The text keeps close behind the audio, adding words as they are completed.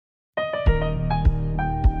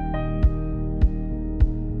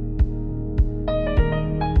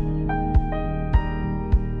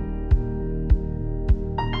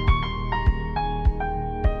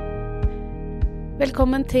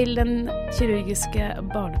Velkommen til den kirurgiske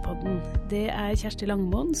barnepodden. Det Kjersti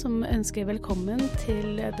Langmoen som ønsker velkommen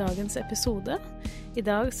til dagens episode. I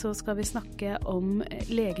dag så skal vi snakke om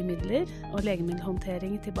legemidler og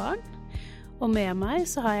legemiddelhåndtering til barn. Og med meg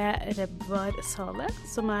så har jeg Rebvar Saleh,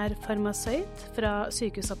 som farmasøyt fra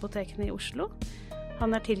Sykehusapotekene i Oslo.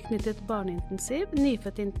 Han tilknyttet barneintensiv,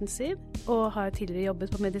 nyfødtintensiv, og har tidligere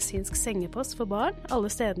jobbet på medisinsk sengepost for barn,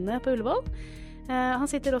 alle stedene på Ullevål. Han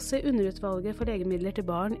sitter også i underutvalget for legemidler til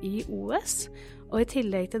barn i OS, og i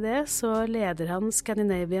tillegg til det så leder han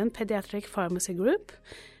Scandinavian Pediatric Pharmacy Group,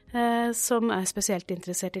 som spesielt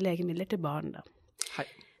interessert i legemidler til barn. Da. Hei.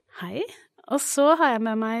 Hei. Og så har jeg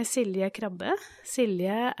med meg Silje Krabbe.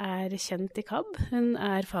 Silje kjent i KAB. Hun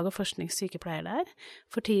fag- og forskningssykepleier der,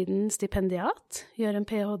 for tiden stipendiat, gjør en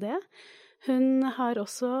PhD. Hun har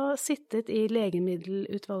også sittet i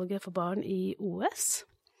legemiddelutvalget for barn i OS,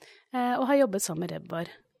 og har jobbet sammen med Rebvar.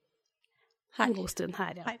 En god stund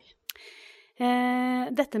her, ja. Hei.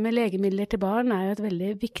 Dette med legemidler til barn jo et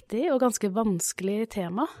veldig viktig og ganske vanskelig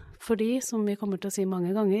tema, fordi, som vi kommer til å si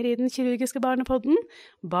mange ganger i den kirurgiske barnepodden,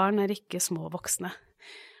 barn ikke små voksne.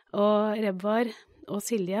 Og Rebvar og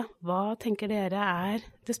Silje, hva tenker dere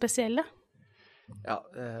det spesielle? Ja,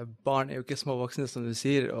 barn jo ikke små voksne, som du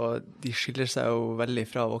sier, og de skiller seg jo veldig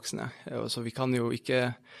fra voksne. Så vi kan jo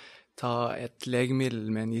ikke ta et legemiddel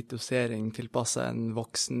med en gitt dosering tilpasset en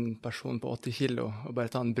voksen person på 80 kilo, og bare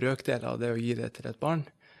ta en brøkdel av det og gi det til et barn.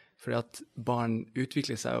 Fordi at barn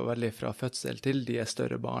utvikler seg jo veldig fra fødsel til de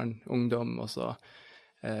større barn, ungdom og så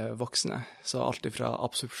voksne. Så alt fra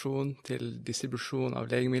absorpsjon til distribusjon av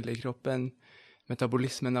legemidler i kroppen,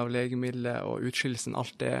 metabolismen av legemidler og utskillelsen,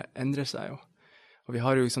 alt det endrer seg jo. Og vi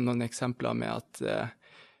har jo liksom noen eksempler med at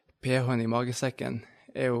pH-en i magesekken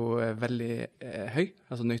jo veldig høy,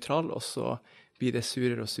 altså nøytral, og så blir det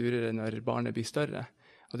surere og surere når barnet blir større.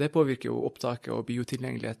 Og det påvirker jo opptaket og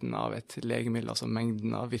biotilgjengeligheten av et legemiddel, altså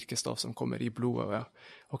mengden av virkestoff som kommer i blodet,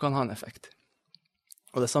 og kan ha en effekt.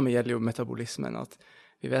 Og det samme gjelder jo metabolismen, at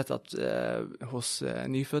vi vet at hos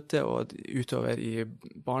nyfødte og utover i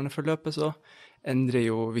barneforløpet så endrer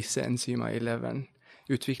jo visse enzymer i leveren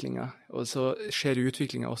utviklingen, og så skjer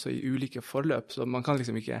utviklingen også i ulike forløp, så man kan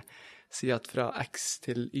liksom ikke si at fra X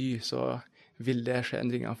til Y så vil det skje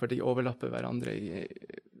endringer, for de overlapper hverandre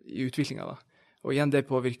i utviklingen da. Og igjen, det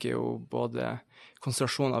påvirker jo både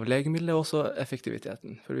konsentrasjon av legemidler og også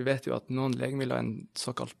effektiviteten. For vi vet jo at noen legemidler en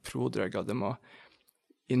såkalt prodrug, og det må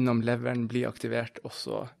innom leveren bli aktivert og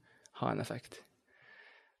så ha en effekt.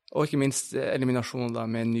 Og ikke minst eliminasjon da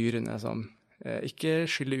med nyrene som ikke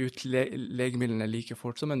skiller ut legemidlene like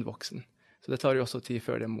fort som en voksen. Så det tar jo også tid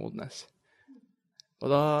før det modnes.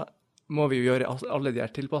 Og da må vi jo gjøre alle de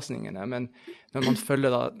her tilpasningene, men når man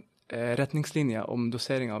følger da retningslinjer om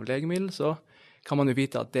dosering av legemiddel, så kan man jo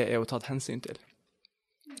vite at det jo tatt hensyn til.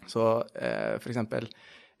 Så for eksempel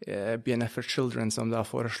BNF for Children, som da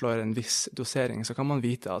foreslår en viss dosering, så kan man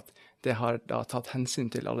vite at det har da tatt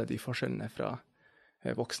hensyn til alle de forskjellene fra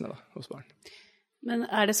voksne da, hos barn. Men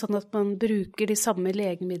det sånn at man bruker de samme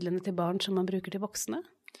legemidlene til barn som man bruker til voksne?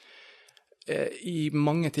 I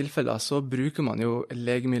mange tilfeller så bruker man jo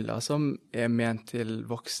legemidler som ment til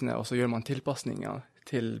voksne, og så gjør man tilpasninger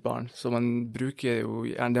til barn. Så man bruker jo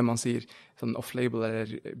gjerne det man sier, sånn off-label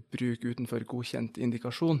eller bruk utenfor godkjent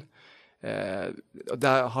indikasjon. Og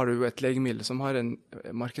der har du jo et legemiddel som har en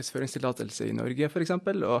markedsføringstillatelse i Norge for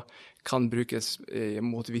eksempel, og kan brukes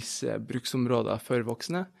mot visse bruksområder for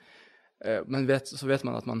voksne. Men så vet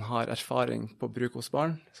man at man har erfaring på bruk hos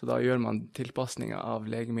barn, så da gjør man tilpasninger av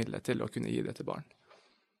legemidlet til å kunne gi det til barn.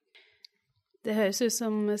 Det høres ut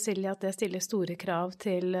som, Silje, at det stiller store krav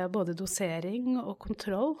til både dosering og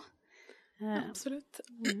kontroll. Ja, absolutt.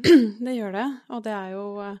 Det gjør det, og det jo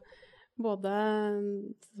både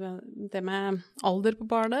det med alder på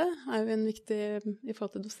barnet jo en viktig i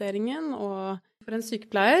forhold til doseringen, og for en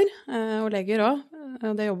sykepleier og leger også,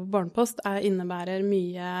 og det å jobbe på barnepost innebærer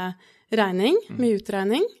mye regning, mye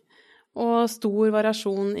utregning, og stor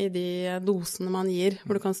variasjon i de dosene man gir,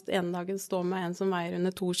 hvor du kan ene dagen stå med en som veier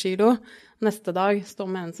under 2 kilo, neste dag stå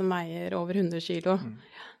med en som veier over 100 kilo.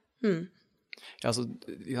 Ja, altså,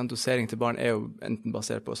 dosering til barn jo enten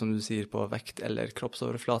basert på, som du sier, på vekt eller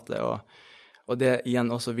kroppsoverflate, og det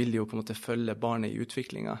igjen også vil jo på en måte følge barnet i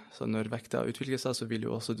utviklingen. Så når vekta utvikler seg, så vil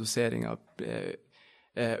jo også doseringen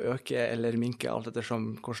øke eller minke alt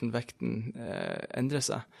ettersom hvordan vekten endrer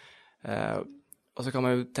seg. Og så kan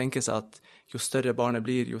man jo tenke seg at jo større barnet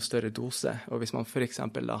blir, jo større dose. Og hvis man for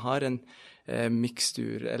eksempel da har en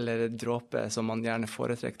mikstur eller dråpe som man gjerne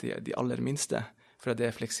foretrekker de aller minste, for at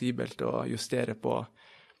det fleksibelt å justere på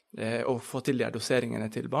og få til de her doseringene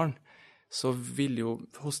til barn, så vil jo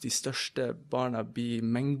hos de største barna bli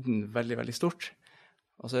mengden veldig, veldig stort.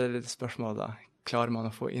 Og så det spørsmålet da, klarer man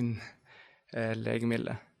å få inn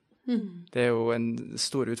legemiddelet? Det jo en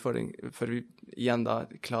stor utfordring, for igjen da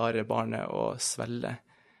klarer barnet å svelge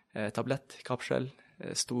tablett, kapsel,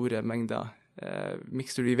 store mengder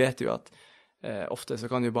mikstur. Vi vet jo at ofte så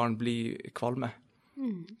kan jo barn bli kvalme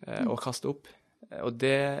og kaste opp. Og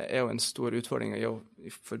det jo en stor utfordring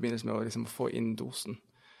i forbindelse med å liksom få inn dosen.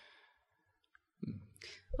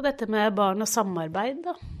 Og dette med barn og samarbeid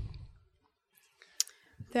da?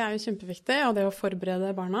 Det jo kjempeviktig, og det å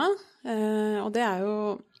forberede barna. Og det jo,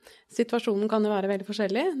 situasjonen kan jo være veldig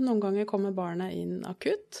forskjellig. Noen ganger kommer barnet inn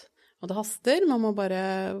akutt, og det haster. Man må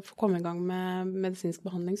bare få komme i gang med medisinsk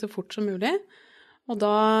behandling så fort som mulig. Og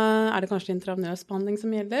da det kanskje intravenøs behandling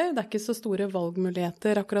som gjelder. Det ikke så store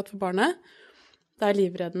valgmuligheter akkurat for barnet. Det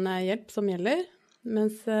livreddende hjelp som gjelder,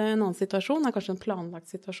 mens en annen situasjon kanskje en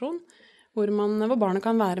planlagt situasjon, hvor barnet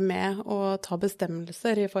kan være med og ta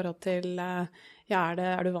bestemmelser i forhold til,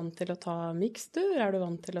 du vant til å ta mikstur, du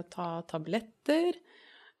vant til å ta tabletter,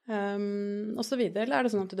 og så videre, eller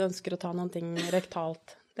det sånn at du ønsker å ta noen ting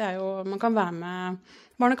rektalt. Det jo, man kan være med,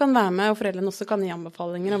 barnet kan være med, og foreldrene også kan gi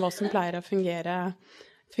anbefalinger av hva som pleier å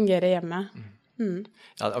fungere hjemme.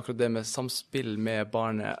 Ja, akkurat det med samspill med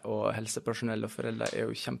barnet og helsepersonell og foreldre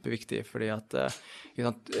jo kjempeviktig, fordi at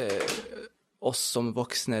oss som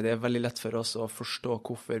voksne, det veldig lett for oss å forstå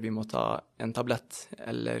hvorfor vi må ta en tablett,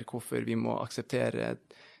 eller hvorfor vi må akseptere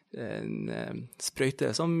en sprøyte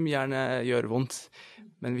som gjerne gjør vondt,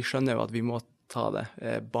 men vi skjønner jo at vi må ta det.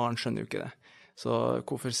 Barn skjønner jo ikke det. Så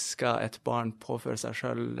hvorfor skal et barn påføre seg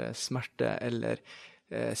selv smerte, eller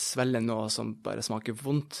svelge noe som bare smaker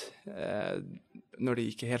vondt, når de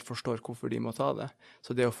ikke helt forstår hvorfor de må ta det.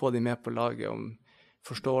 Så det å få de med på laget om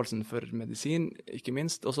forståelsen for medisin, ikke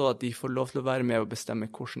minst, og så at de får lov til å være med og bestemme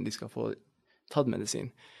hvordan de skal få tatt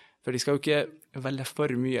medisin. For de skal jo ikke velge for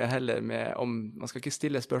mye heller man skal ikke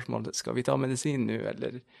stille spørsmål, skal vi ta medisin nå,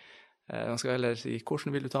 eller man skal heller si,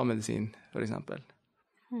 hvordan vil du ta medisin, for eksempel.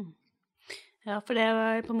 Ja, for det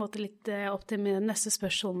var på en måte litt opp til neste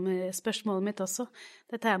spørsmålet mitt også.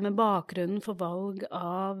 Dette her med bakgrunnen for valg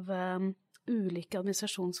av ulike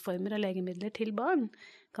administrasjonsformer av legemidler til barn.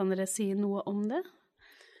 Kan dere si noe om det?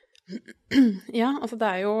 Ja, altså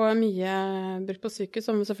det jo mye brukt på sykehus,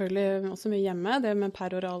 som selvfølgelig også mye hjemme. Det med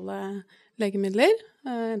perorale legemidler,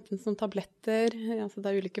 enten som tabletter, altså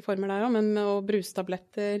det ulike former der også, men og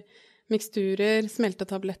brustabletter, miksturer,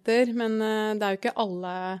 smeltetabletter, men det jo ikke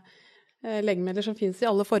alle legemidler som finnes i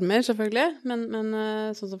alle former, selvfølgelig, men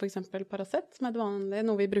sånn som for eksempel Paracet, som det vanlige,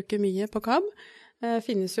 noe vi bruker mye på KAB,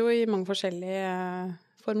 finnes jo i mange forskjellige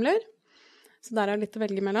formler, så der det litt å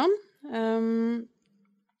velge mellom.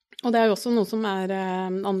 Og det jo også noe som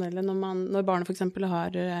annerledes når barnet for eksempel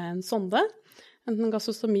har en sonde, enten en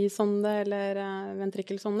gastrostomisonde eller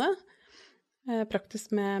ventrikkelsonde,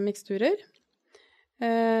 praktisk med miksturer.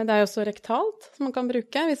 Det jo også rektalt som man kan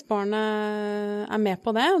bruke hvis barnet med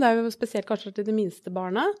på det, og det jo spesielt kanskje til de minste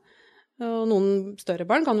barna, og noen større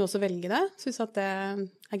barn kan jo også velge det, synes at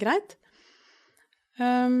det greit.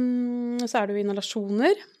 Så det jo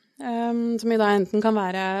inhalasjoner, som i dag enten kan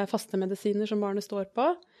være faste medisiner som barnet står på,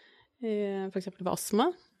 for eksempel ved astma,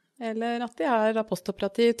 eller at de har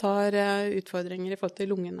postoperativ, tar utfordringer i forhold til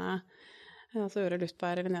lungene, altså øre,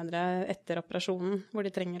 luftveier eller nedre etter operasjonen, hvor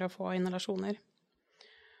de trenger å få inhalasjoner.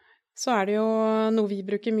 Så det jo noe vi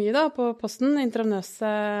bruker mye da på posten, intravenøse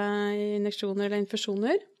injeksjoner eller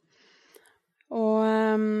infusjoner. Og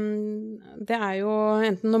det jo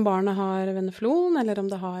enten når barnet har veneflon, eller om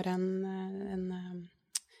det har en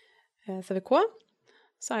CVK,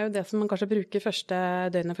 så jo det som man kanskje bruker første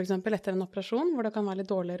døgnet for eksempel etter en operasjon, hvor det kan være litt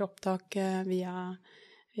dårligere opptak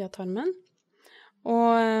via tarmen. Og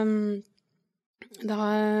da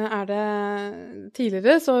det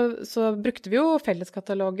tidligere, så brukte vi jo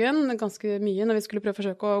felleskatalogen ganske mye når vi skulle prøve å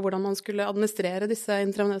forsøke hvordan man skulle administrere disse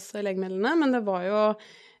intravenøse legemidlene, men det var jo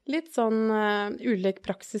litt sånn ulik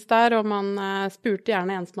praksis der, og man spurte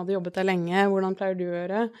gjerne en som hadde jobbet der lenge, hvordan pleier du å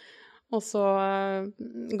gjøre? Og så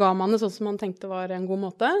ga man det sånn som man tenkte var en god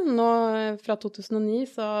måte. Nå, fra 2009,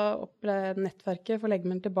 så ble nettverket for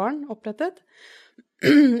legemidler til barn opprettet.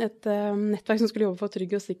 Et nettverk som skulle jobbe for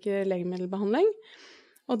trygg og sikker legemiddelbehandling.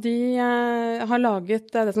 Og de har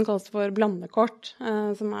laget det som kalles for blandekort,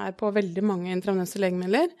 som på veldig mange intravenøse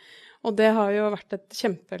legemidler. Og det har jo vært et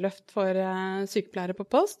kjempeløft for sykepleiere på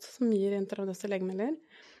post, som gir intravenøse legemidler.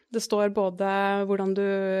 Det står både hvordan du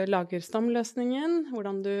lager stamløsningen,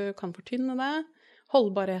 hvordan du kan fortynne det,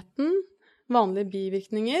 holdbarheten, vanlige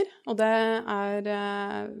bivirkninger, og det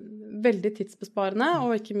veldig tidsbesparende,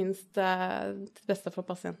 og ikke minst til beste for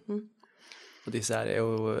pasienten. Og disse her er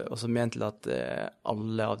jo også ment til at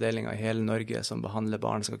alle avdelinger i hele Norge som behandler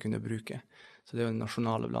barn skal kunne bruke. Så det er jo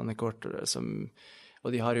nasjonale blandekort og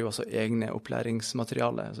de har jo også egne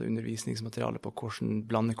opplæringsmateriale, altså undervisningsmateriale på hvordan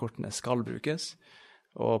blandekortene skal brukes.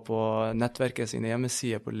 Og på nettverket sine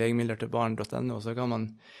hjemmesider på legemiddeltilbarn.no så kan man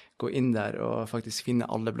gå inn der og faktisk finne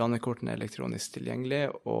alle blandekortene elektronisk tilgjengelig.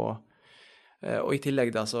 Og i tillegg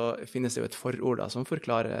da så finnes det jo et forord da, som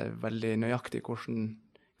forklarer veldig nøyaktig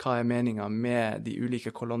hva er meningen med de ulike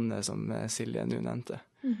kolonnene som Silje nå nevnte.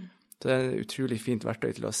 Så det er et utrolig fint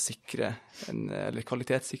verktøy til å sikre, eller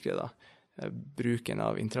kvalitetssikre da, bruken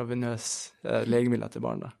av intravenøs legemidler til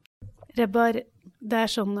barn da. Rebar, det er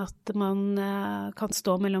sånn at man kan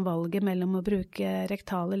stå mellom valget mellom å bruke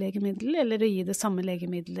rektale legemiddel eller å gi det samme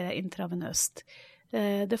legemiddelet intravenøst.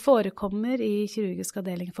 Det forekommer i kirurgisk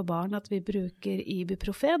avdeling for barn at vi bruker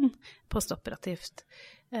ibuprofen postoperativt.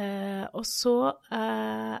 Og så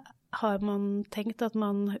har man tenkt at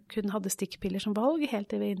man kun hadde stikkpiller som valg, helt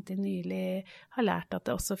til vi inntil nylig har lært at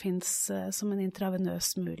det også finnes som en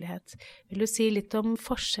intravenøs mulighet. Vil du si litt om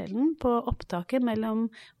forskjellen på opptaket mellom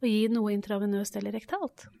å gi noe intravenøst eller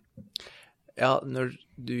rektalt? Ja, når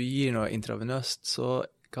du gir noe intravenøst, så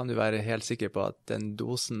kan du være helt sikker på at den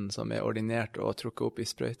dosen som er ordinert og trukket opp i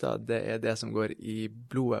sprøyta, det er det som går i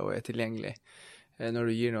blodet og er tilgjengelig. Når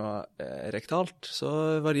du gir noe rektalt, så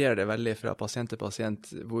varierer det veldig fra pasient til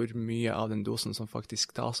pasient hvor mye av den dosen som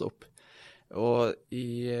faktisk tas opp. Og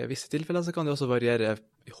i visse tilfeller så kan det også variere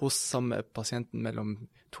hos samme pasienten mellom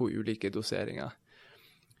 2 ulike doseringer.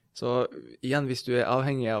 Så igjen, hvis du er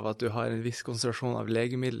avhengig av at du har en viss konsentrasjon av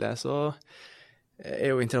legemiddelet, så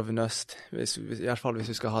er jo intravenøst, i hvert fall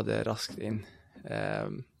hvis du skal ha det raskt inn.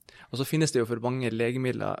 Og så finnes det jo for mange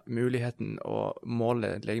legemidler muligheten å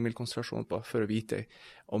måle legemiddelkonsentrasjon på for å vite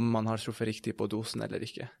om man har truffet riktig på dosen eller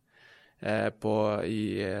ikke. På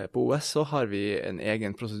OS så har vi en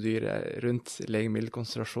egen prosedyre rundt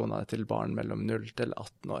legemiddelkonsentrasjoner til barn mellom 0 til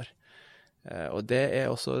 18 år. Og det er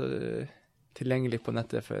også tilgjengelig på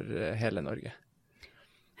nettet for hele Norge.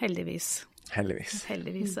 Heldigvis.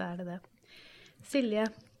 Heldigvis er det. Silje,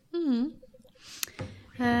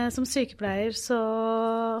 som sykepleier så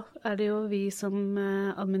er det jo vi som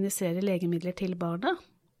administrerer legemidler til barna.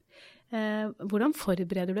 Hvordan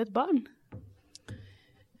forbereder du et barn?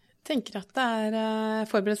 Jeg tenker at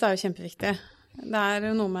forberedelse er jo kjempeviktig. Det er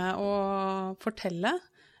jo noe med å fortelle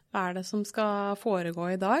hva er det som skal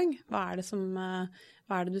foregå i dag, hva er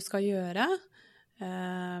det du skal gjøre,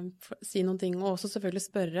 si noen ting, og også selvfølgelig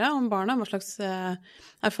spørre om barna, hva slags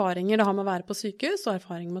erfaringer det har med å være på sykehus, og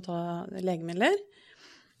erfaringer med å ta legemidler.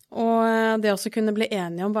 Og det også kunne bli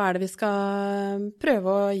enige om hva er det vi skal prøve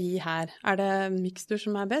å gi her. Er det mikstur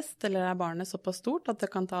som er best, eller er barnet såpass stort at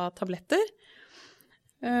det kan ta tabletter?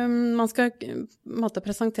 Man skal måtte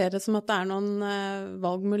presentere det som at det er noen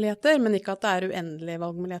valgmuligheter, men ikke at det er uendelige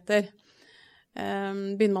valgmuligheter.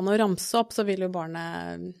 Begynner man å ramse opp, så vil jo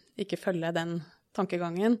barnet ikke følge den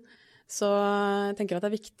tankegangen. Så jeg tenker at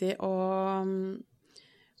det er viktig å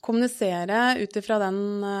kommunisere ut ifra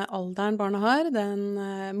den alderen barnet har, den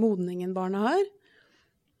modningen barnet har.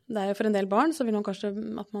 Det er jo for en del barn, så vil man kanskje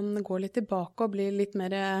at man går litt tilbake og blir litt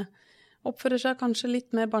mer, oppfører seg kanskje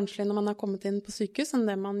litt mer barnslig når man har kommet inn på sykehus enn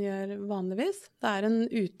det man gjør vanligvis. Det er en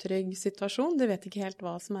utrygg situasjon, de vet ikke helt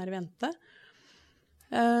hva som er i vente.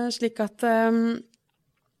 Slik at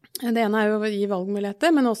det ene er jo å gi valgmuligheter,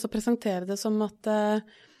 men også presentere det som at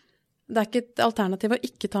det er ikke et alternativ å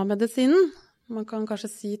ikke ta medisinen. Man kan kanskje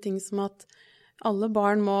si ting som at alle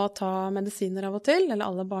barn må ta medisiner av og til, eller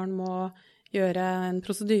alle barn må gjøre en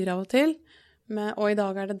prosedyre av og til, og i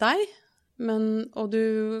dag er det deg, og du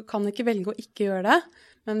kan ikke velge å ikke gjøre det,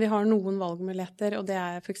 men vi har noen valgmuligheter, og det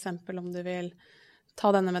er for eksempel om du vil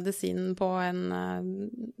ta denne medisinen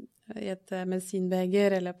i et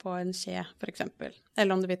medisinbeger eller på en skje, for eksempel,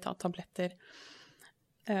 eller om du vil ta tabletter.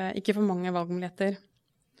 Ikke for mange valgmuligheter.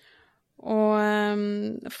 Og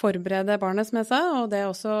forberede barnet, som jeg sa, og det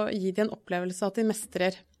også gi dem en opplevelse at de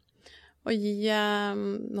mestrer. Og gi,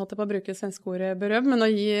 nå holdt jeg på å bruke svenske ordet berøm, men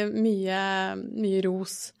å gi mye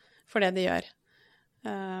ros for det de gjør.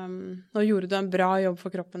 Nå gjorde du en bra jobb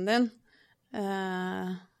for kroppen din.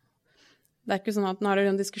 Det er ikke sånn at nå er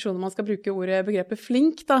det en diskusjon om man skal bruke begrepet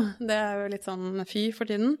flink, da. Det er jo litt sånn fy for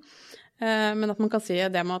tiden. Men at man kan si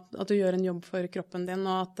det med at du gjør en jobb for kroppen din,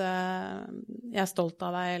 og at jeg er stolt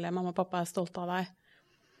av deg, eller mamma og pappa er stolt av deg.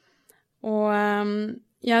 Og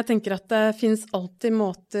jeg tenker at det finnes alltid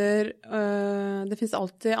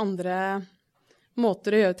andre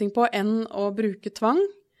måter å gjøre ting på enn å bruke tvang.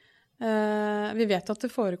 Vi vet at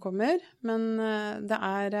det forekommer, men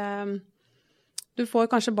du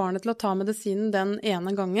får kanskje barnet til å ta medisinen den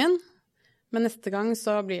ene gangen, Men neste gang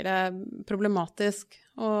så blir det problematisk.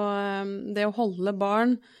 Og det å holde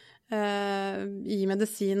barn gi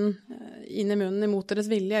medisin inn i munnen imot deres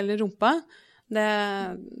vilje eller rumpa, det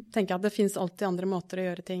tenker jeg at det finnes alltid andre måter å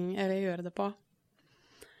gjøre det på.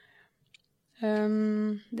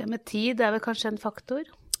 Det med tid er vel kanskje en faktor?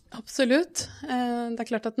 Absolutt. Det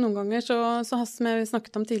klart at noen ganger så som jeg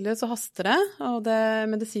snakket om tidligere, så haster det, og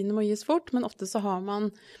medisiner må gis fort, men ofte så har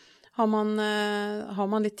man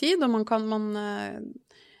litt tid, og man kan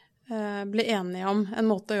bli enige om en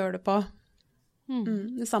måte å gjøre det på.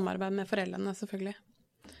 I samarbeid med foreldrene, selvfølgelig.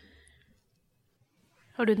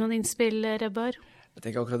 Har du noen innspill, Rebbar? Jeg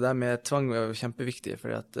tenker akkurat det med tvang er jo kjempeviktig, for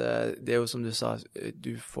det er jo som du sa,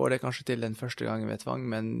 du får det kanskje til den første gangen ved tvang,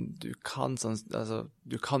 men du kan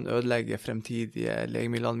ødelegge fremtidige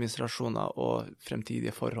legemiddeladministrasjoner og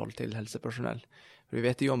fremtidige forhold til helsepersonell. For vi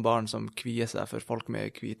vet jo om barn som kvier seg for folk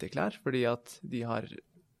med hvite klær, fordi at de har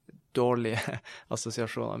dårlige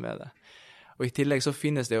assosiasjoner med det. Og i tillegg så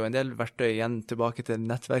finnes det jo en del verktøy igjen tilbake til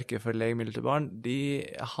nettverket for legemiddel til barn. De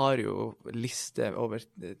har jo liste over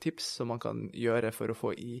tips som man kan gjøre for å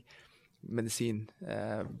få i medisin.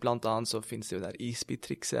 Blant annet så finnes det jo der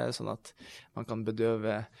isbit-trikset, sånn at man kan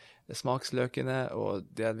bedøve smaksløkene, og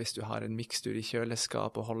det hvis du har en mikstur i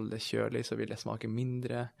kjøleskap og holder det kjølig, så vil det smake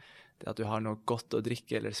mindre. Det at du har noe godt å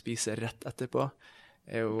drikke eller spise rett etterpå,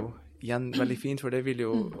 er jo igjen veldig fint, for det vil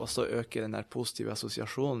jo også øke den der positive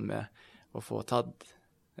assosiasjonen med å få tatt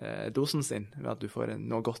dosen sin ved at du får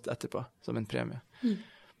noe godt etterpå, som en premie.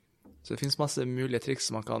 Så det finnes masse mulige triks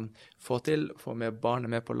som man kan få til, få med barnet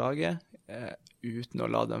med på laget, uten å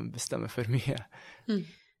la dem bestemme for mye.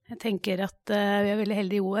 Jeg tenker at vi er veldig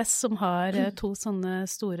heldige i OS som har 2 sånne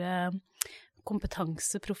store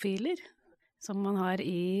kompetanseprofiler, som man har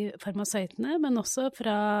i farmasøytene, men også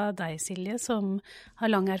fra deg, Silje, som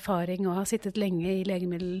har lang erfaring og har sittet lenge i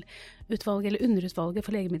legemiddelutvalget, eller underutvalget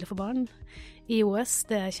for legemidler for barn i OS.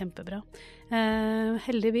 Det er kjempebra.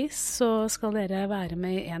 Heldigvis så skal dere være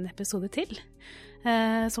med i en episode til,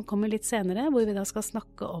 som kommer litt senere, hvor vi da skal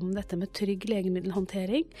snakke om dette med trygg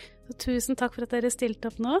legemiddelhåndtering. Så tusen takk for at dere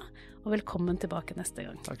stilte opp nå, og velkommen tilbake neste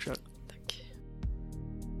gang. Takk selv.